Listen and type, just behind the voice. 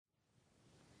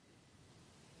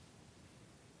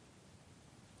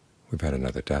We've had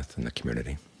another death in the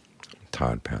community.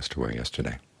 Todd passed away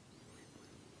yesterday.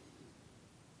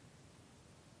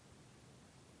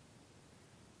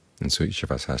 And so each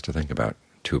of us has to think about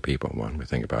two people. One, we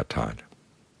think about Todd.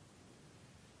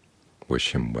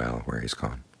 Wish him well where he's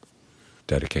gone.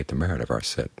 Dedicate the merit of our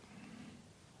sit.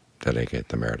 Dedicate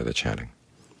the merit of the chanting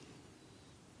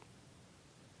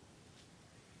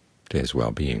to his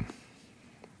well-being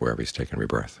wherever he's taken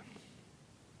rebirth.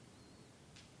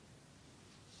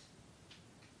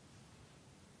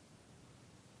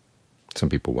 Some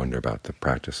people wonder about the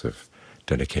practice of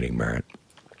dedicating merit.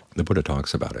 The Buddha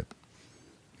talks about it.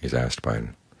 He's asked by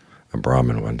a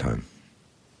Brahmin one time,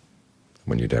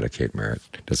 when you dedicate merit,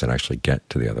 does it actually get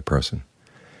to the other person?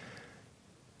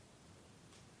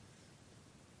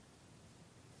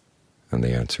 And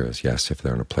the answer is yes, if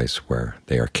they're in a place where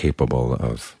they are capable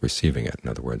of receiving it. In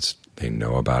other words, they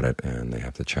know about it and they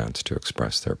have the chance to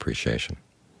express their appreciation.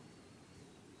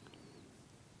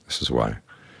 This is why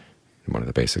in one of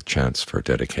the basic chants for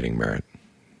dedicating merit,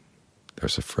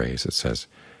 there's a phrase that says,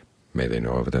 may they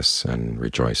know of this and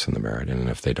rejoice in the merit, and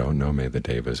if they don't know, may the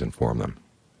devas inform them.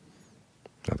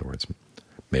 In other words,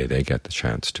 may they get the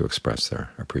chance to express their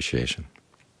appreciation,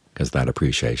 because that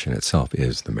appreciation itself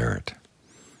is the merit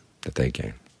that they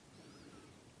gain.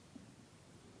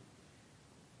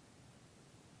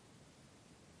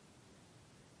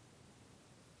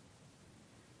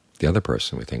 The other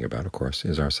person we think about, of course,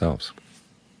 is ourselves.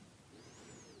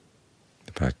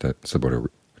 The fact that the Buddha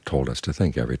told us to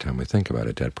think every time we think about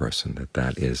a dead person that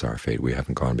that is our fate. We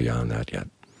haven't gone beyond that yet.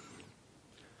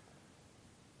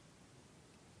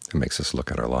 It makes us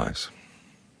look at our lives.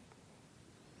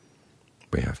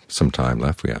 We have some time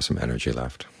left. We have some energy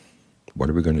left. What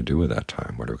are we going to do with that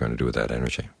time? What are we going to do with that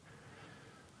energy?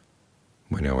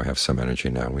 We know we have some energy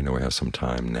now. We know we have some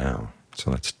time now.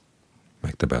 So let's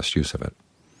make the best use of it.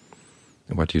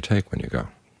 And what do you take when you go?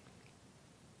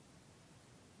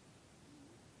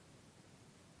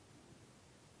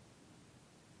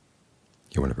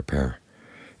 You want to prepare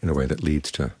in a way that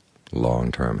leads to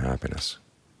long-term happiness.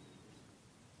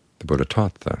 The Buddha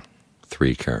taught the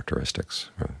three characteristics,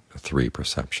 or the three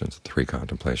perceptions, the three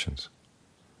contemplations,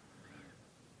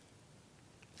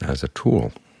 as a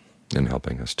tool in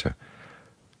helping us to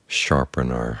sharpen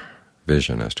our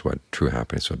vision as to what true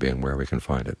happiness would be and where we can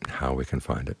find it, and how we can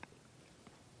find it.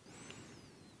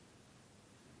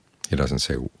 He doesn't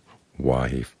say why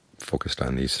he focused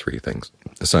on these three things,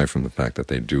 aside from the fact that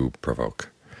they do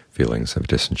provoke feelings of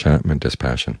disenchantment,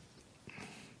 dispassion,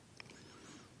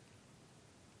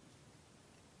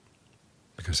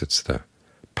 because it's the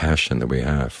passion that we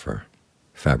have for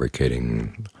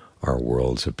fabricating our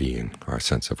worlds of being, our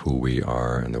sense of who we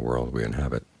are and the world we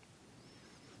inhabit.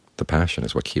 The passion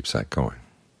is what keeps that going.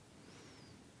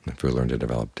 And if we learn to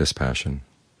develop dispassion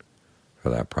for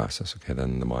that process, okay,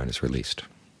 then the mind is released.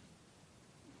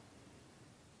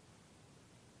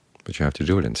 But you have to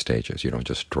do it in stages. You don't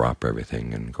just drop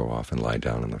everything and go off and lie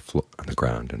down on the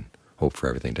ground and hope for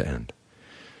everything to end.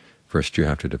 First, you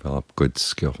have to develop good,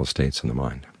 skillful states in the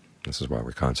mind. This is why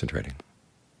we're concentrating.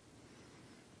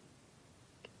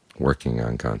 Working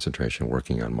on concentration,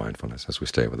 working on mindfulness as we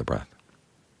stay with the breath,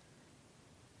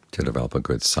 to develop a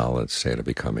good, solid state of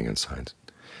becoming inside,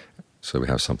 so we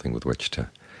have something with which to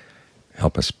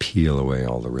help us peel away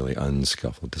all the really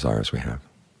unskillful desires we have.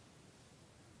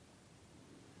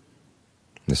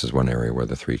 This is one area where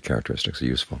the three characteristics are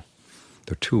useful.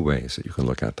 There are two ways that you can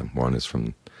look at them. One is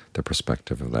from the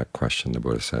perspective of that question the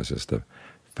Buddha says is the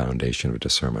foundation of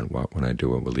discernment. What, when I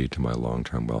do it, will lead to my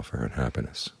long-term welfare and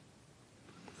happiness?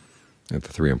 And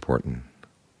the three important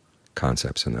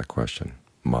concepts in that question: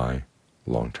 my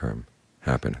long-term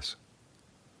happiness.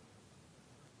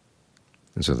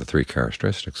 And so the three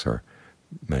characteristics are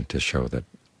meant to show that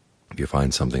if you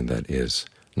find something that is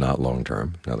not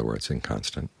long-term, in other words,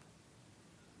 inconstant,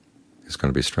 it's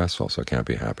going to be stressful, so it can't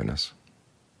be happiness.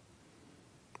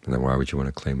 And then why would you want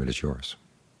to claim it as yours?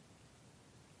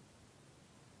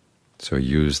 So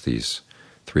use these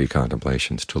three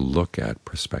contemplations to look at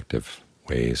prospective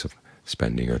ways of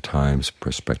spending your time,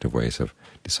 prospective ways of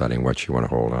deciding what you want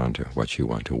to hold on to, what you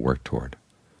want to work toward.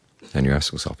 And you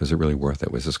ask yourself, is it really worth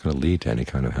it? Is this going to lead to any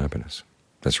kind of happiness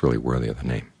that's really worthy of the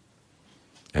name?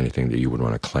 Anything that you would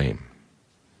want to claim?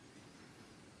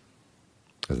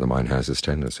 Because the mind has this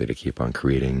tendency to keep on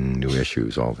creating new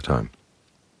issues all the time.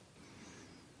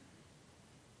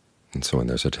 And so when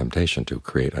there's a temptation to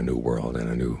create a new world and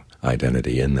a new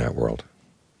identity in that world,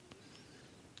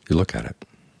 you look at it.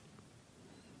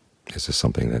 Is this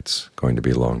something that's going to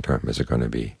be long-term? Is it going to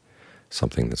be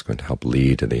something that's going to help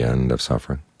lead to the end of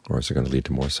suffering? Or is it going to lead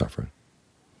to more suffering?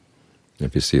 And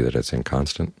if you see that it's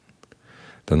inconstant,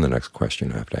 Then the next question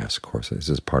you have to ask, of course, is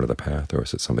this part of the path, or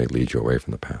is it something that leads you away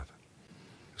from the path?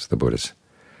 So the Buddha's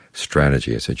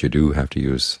strategy is that you do have to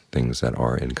use things that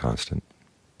are inconstant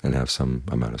and have some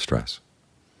amount of stress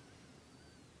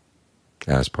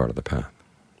as part of the path.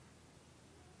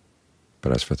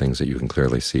 But as for things that you can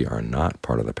clearly see are not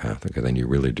part of the path, okay, then you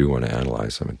really do want to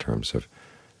analyze them in terms of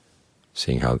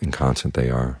seeing how inconstant they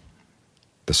are,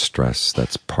 the stress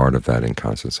that's part of that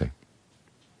inconstancy.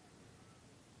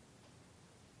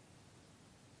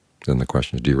 Then the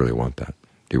question is, do you really want that?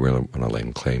 Do you really want to lay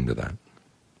claim to that?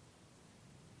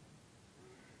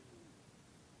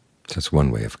 So that's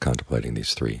one way of contemplating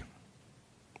these three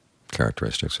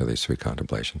characteristics, or these three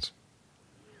contemplations.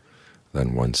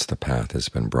 Then once the path has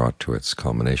been brought to its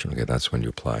culmination, okay, that's when you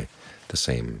apply the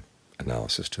same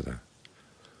analysis to the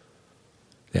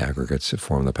aggregates that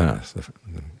form the path, the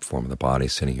form of the body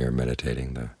sitting here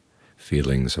meditating, the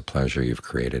feelings of pleasure you've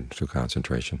created through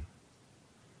concentration,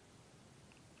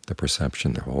 the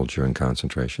perception that holds you in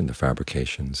concentration, the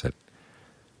fabrications that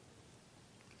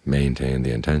maintain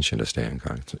the intention to stay in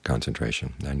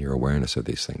concentration, and your awareness of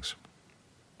these things.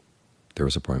 There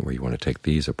is a point where you want to take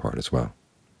these apart as well.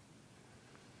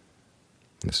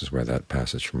 This is where that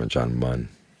passage from Ajahn Mun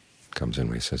comes in,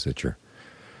 where he says that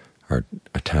our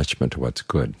attachment to what's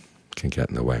good can get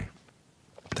in the way.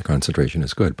 The concentration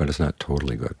is good, but it's not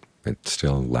totally good. It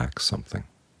still lacks something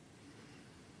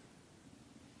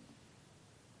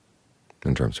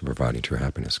in terms of providing true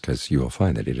happiness, because you will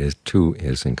find that it too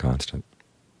is inconstant.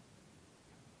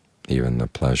 Even the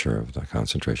pleasure of the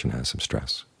concentration has some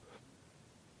stress.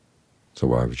 So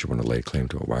why would you want to lay claim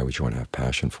to it? Why would you want to have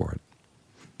passion for it?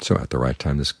 So at the right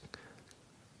time, this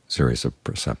series of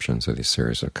perceptions, or these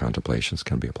series of contemplations,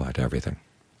 can be applied to everything.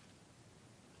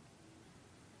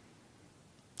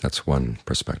 That's one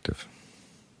perspective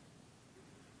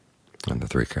on the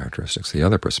three characteristics. The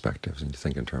other perspectives, and you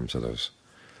think in terms of those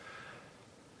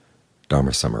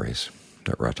Dhamma summaries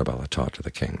that Rattabala taught to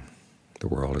the king. The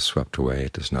world is swept away,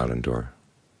 it does not endure.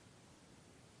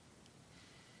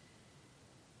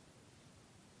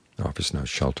 It offers no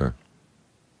shelter.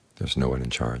 There's no one in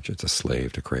charge. It's a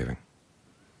slave to craving.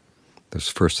 Those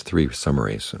first three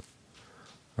summaries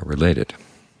are related.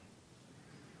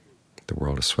 The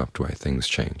world is swept away, things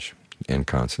change,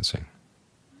 inconstancy.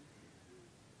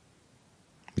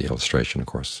 The illustration, of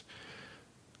course,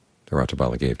 that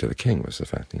Rattabala gave to the king was the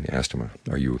fact that he asked him,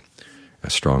 are you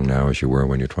as strong now as you were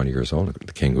when you're 20 years old?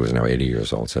 The king, who was now 80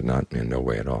 years old, said, not in no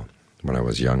way at all. When I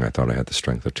was young, I thought I had the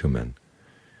strength of two men.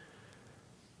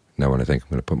 Now when I think I'm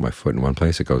going to put my foot in one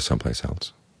place, it goes someplace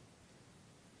else.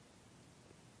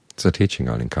 It's a teaching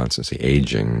on inconstancy.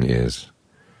 Aging is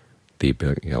the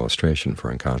big illustration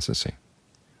for inconstancy.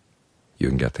 You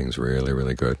can get things really,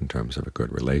 really good in terms of a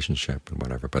good relationship and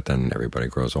whatever, but then everybody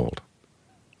grows old.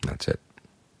 That's it.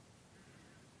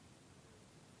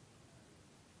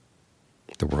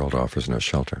 The world offers no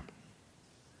shelter.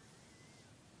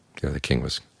 The king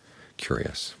was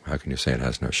curious. How can you say it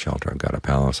has no shelter? I've got a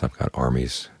palace, I've got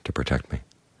armies to protect me.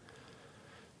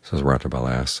 So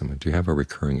Rattabala asks him, do you have a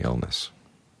recurring illness?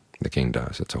 The king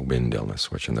does. It's a wind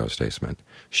illness, which in those days meant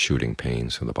shooting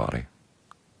pains through the body.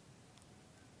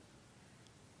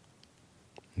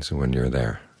 And so when you're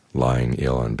there, lying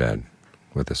ill in bed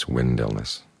with this wind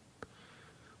illness,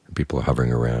 people are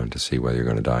hovering around to see whether you're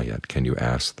going to die yet, can you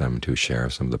ask them to share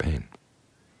some of the pain?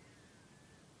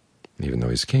 Even though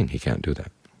he's king, he can't do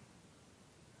that.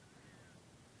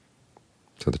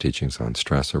 So the teachings on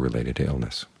stress are related to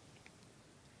illness.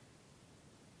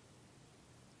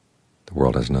 The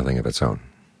world has nothing of its own.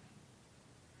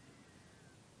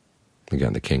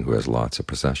 Again, the king who has lots of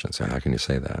possessions. So how can you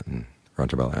say that? And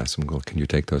Rattabala asks him, well, can you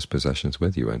take those possessions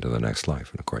with you into the next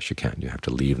life? And of course you can't. You have to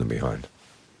leave them behind.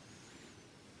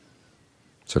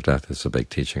 So death is a big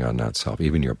teaching on not self.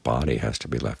 Even your body has to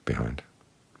be left behind.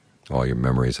 All your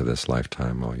memories of this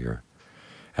lifetime, all your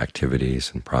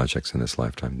activities and projects in this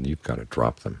lifetime, you've got to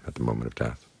drop them at the moment of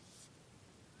death.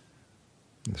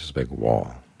 This is a big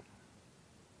wall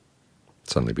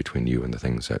suddenly between you and the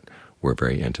things that were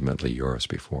very intimately yours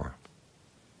before.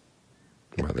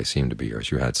 Well, they seem to be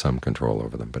yours. You had some control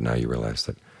over them, but now you realize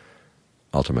that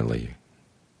ultimately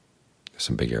there's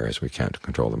some big areas we can't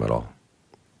control them at all.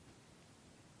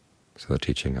 So the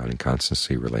teaching on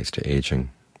inconstancy relates to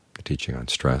aging. The teaching on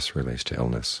stress relates to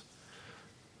illness.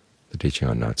 The teaching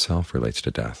on not-self relates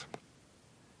to death.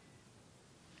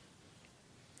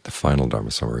 The final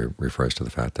Dharma summary refers to the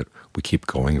fact that we keep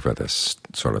going for this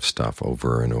sort of stuff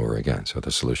over and over again. So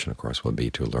the solution, of course, will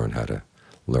be to learn how to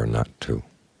learn not to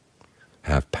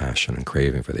have passion and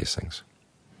craving for these things.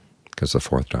 Because the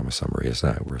fourth Dharma summary is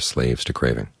that we're slaves to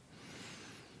craving.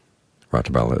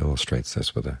 Rattabala illustrates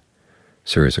this with a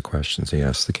series of questions. He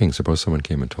asks the king, suppose someone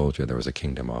came and told you there was a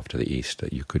kingdom off to the east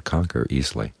that you could conquer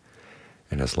easily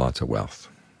and has lots of wealth.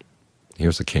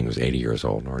 Here's the king who's 80 years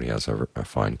old and already has a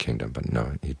fine kingdom, but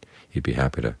no, he'd be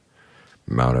happy to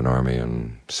mount an army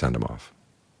and send them off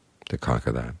to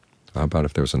conquer that. How about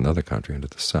if there was another country into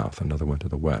the south, another one to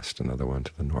the west, another one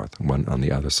to the north, one on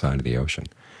the other side of the ocean?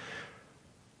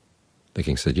 The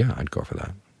king said, yeah, I'd go for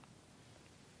that.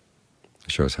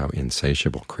 It shows how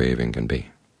insatiable craving can be.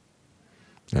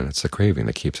 And it's the craving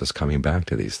that keeps us coming back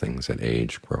to these things that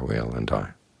age, grow ill, and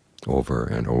die, over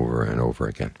and over and over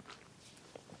again.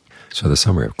 So the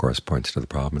summary, of course, points to the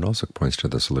problem and also points to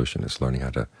the solution. It's learning how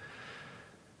to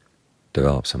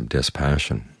develop some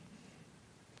dispassion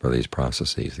for these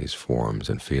processes, these forms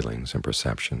and feelings and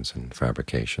perceptions and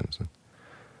fabrications and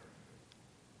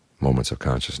moments of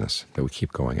consciousness that we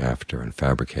keep going after and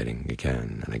fabricating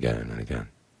again and again and again.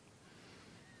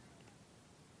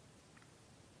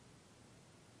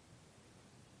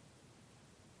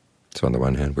 So on the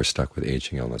one hand, we're stuck with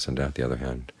aging, illness, and death. On the other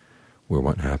hand, we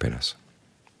want happiness.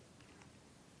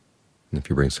 And if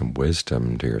you bring some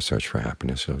wisdom to your search for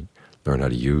happiness, you'll learn how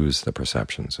to use the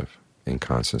perceptions of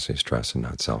inconstancy, stress, and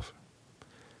not self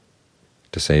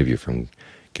to save you from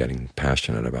getting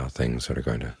passionate about things that are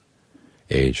going to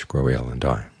age, grow ill, and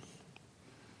die.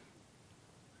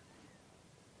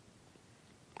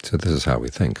 So this is how we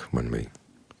think when we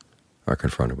are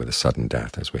confronted with a sudden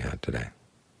death as we had today.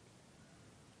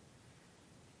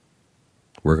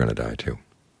 We're going to die too.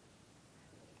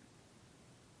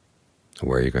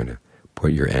 Where are you going to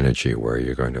put your energy? Where are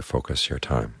you going to focus your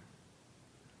time?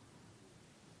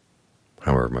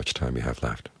 However much time you have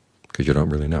left, because you don't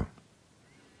really know.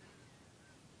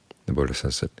 The Buddha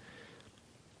says that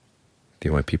the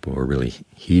only people who are really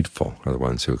heedful are the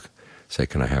ones who say,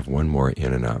 can I have one more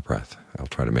in and out breath? I'll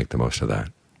try to make the most of that.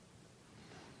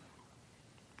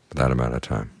 For that amount of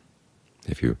time.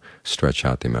 If you stretch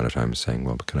out the amount of time saying,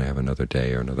 well, but can I have another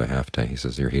day or another half day? He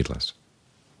says, you're heedless.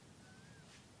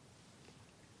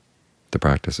 The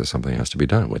practice is something that has to be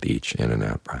done with each in and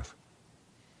out breath.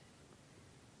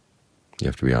 You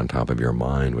have to be on top of your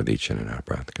mind with each in and out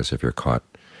breath, because if you're caught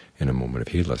in a moment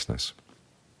of heedlessness,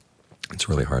 it's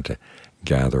really hard to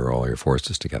gather all your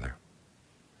forces together,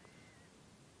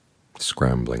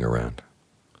 scrambling around.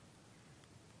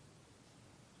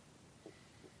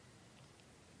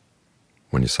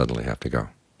 When you suddenly have to go.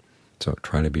 So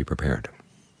try to be prepared.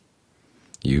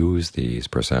 Use these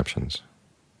perceptions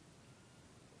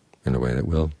in a way that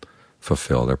will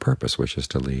fulfill their purpose, which is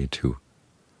to lead to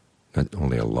not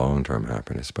only a long-term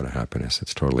happiness, but a happiness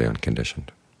that's totally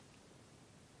unconditioned.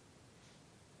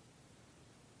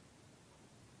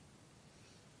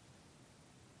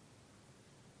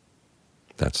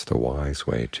 That's the wise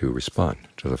way to respond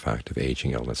to the fact of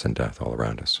aging, illness, and death all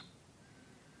around us.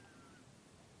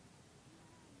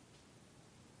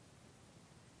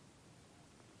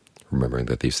 Remembering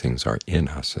that these things are in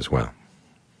us as well.